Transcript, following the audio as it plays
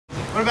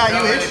What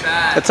about you, Ish?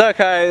 It's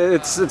okay.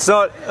 It's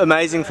not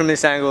amazing from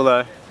this angle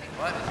though.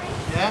 What?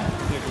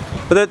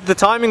 Yeah? But the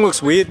timing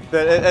looks weird,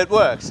 but it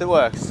works. It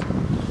works.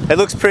 It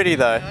looks pretty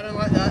though. I don't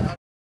like that.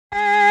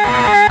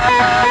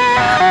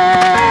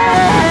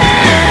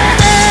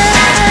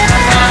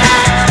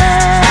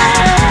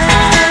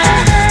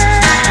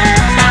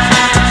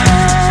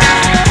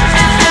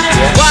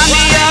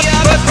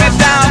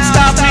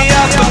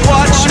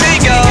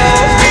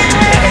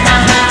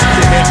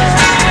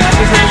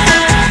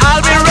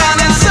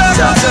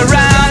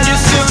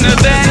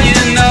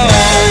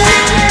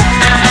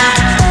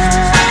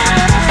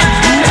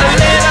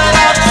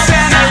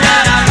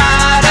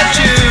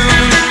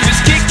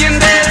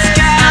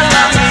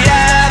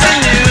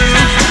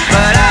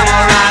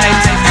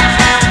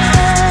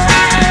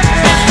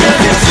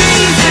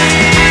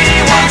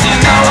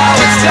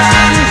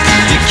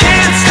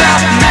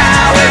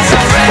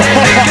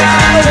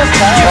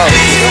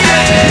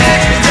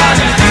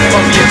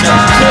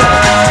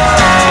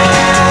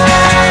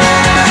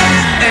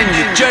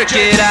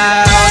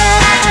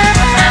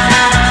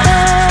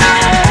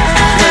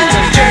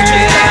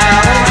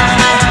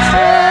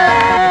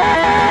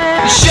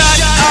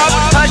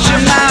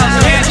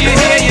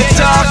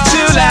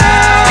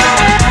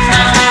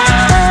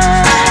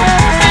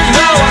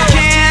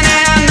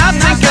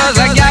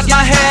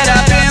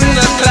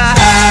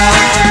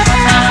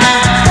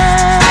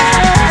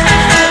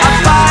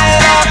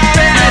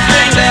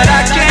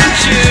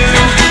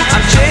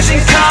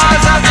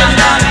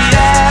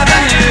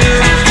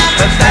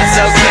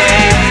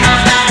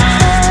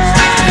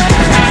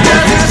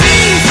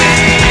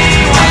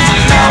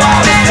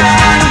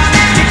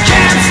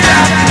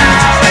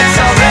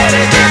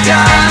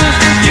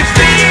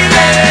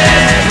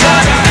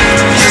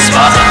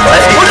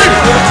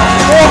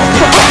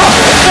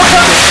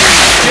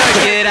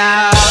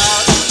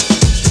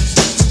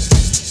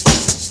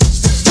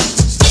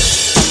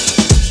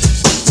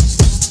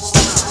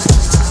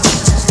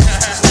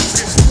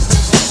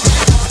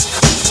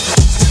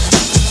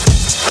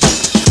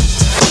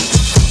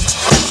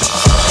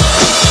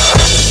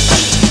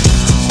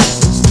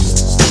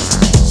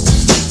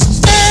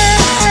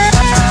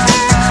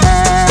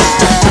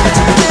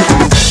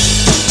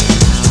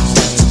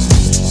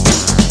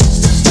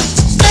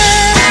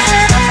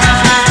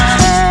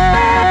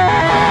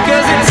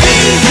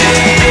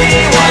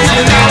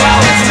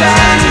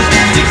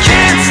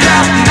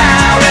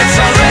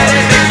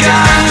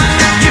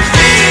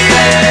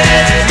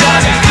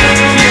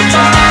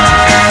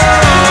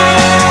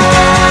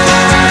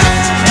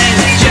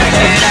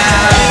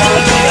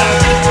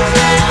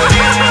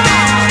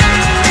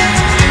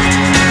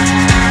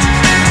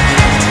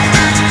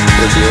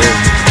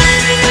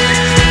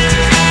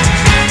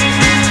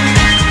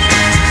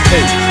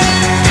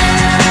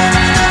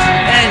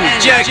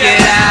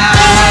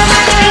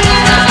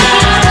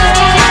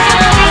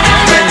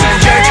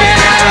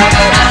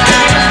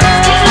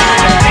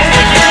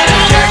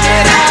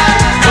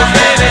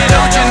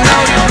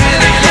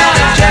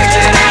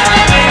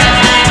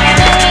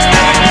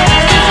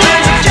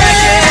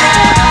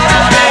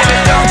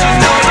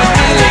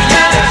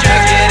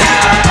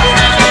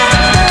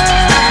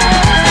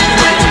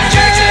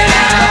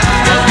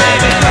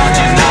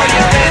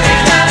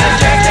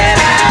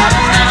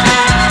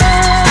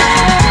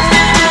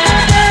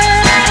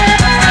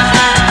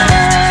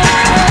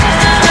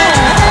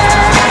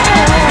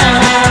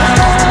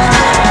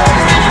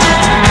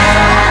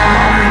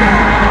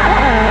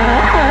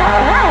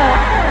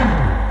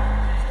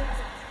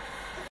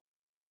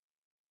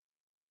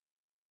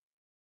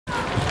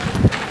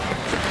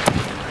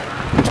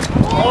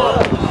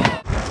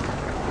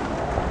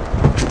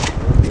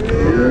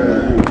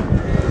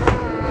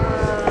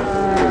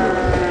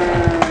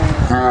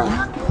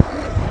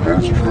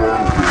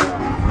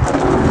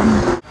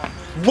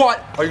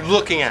 What are you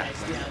looking at?